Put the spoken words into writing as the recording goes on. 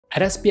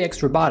At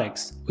SBX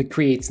Robotics, we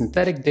create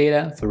synthetic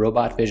data for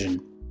robot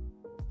vision.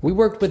 We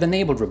worked with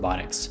Enabled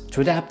Robotics to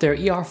adapt their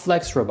ER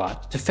Flex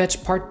robot to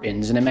fetch part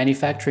bins in a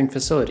manufacturing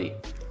facility.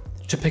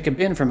 To pick a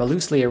bin from a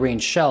loosely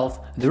arranged shelf,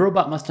 the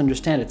robot must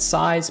understand its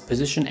size,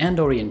 position, and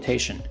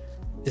orientation.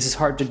 This is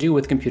hard to do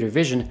with computer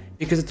vision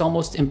because it's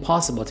almost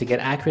impossible to get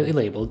accurately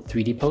labeled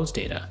 3D pose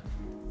data.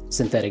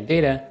 Synthetic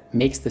data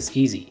makes this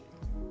easy.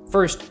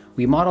 First,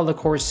 we model the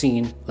core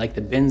scene like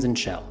the bins and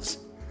shelves.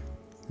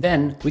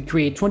 Then, we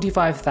create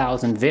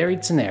 25,000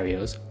 varied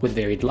scenarios with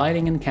varied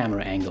lighting and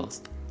camera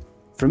angles.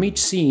 From each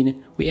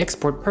scene, we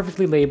export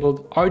perfectly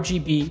labeled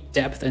RGB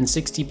Depth and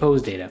 6D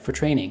pose data for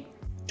training.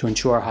 To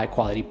ensure a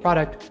high-quality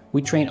product,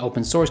 we train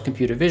open-source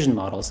computer vision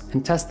models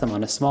and test them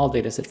on a small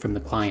dataset from the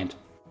client.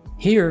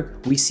 Here,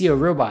 we see a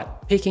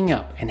robot picking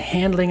up and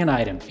handling an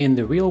item in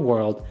the real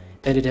world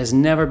that it has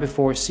never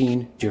before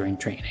seen during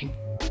training.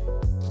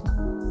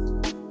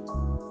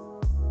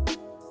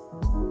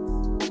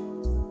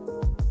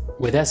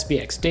 With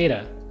SBX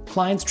data,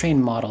 clients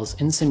train models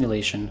in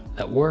simulation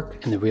that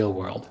work in the real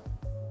world.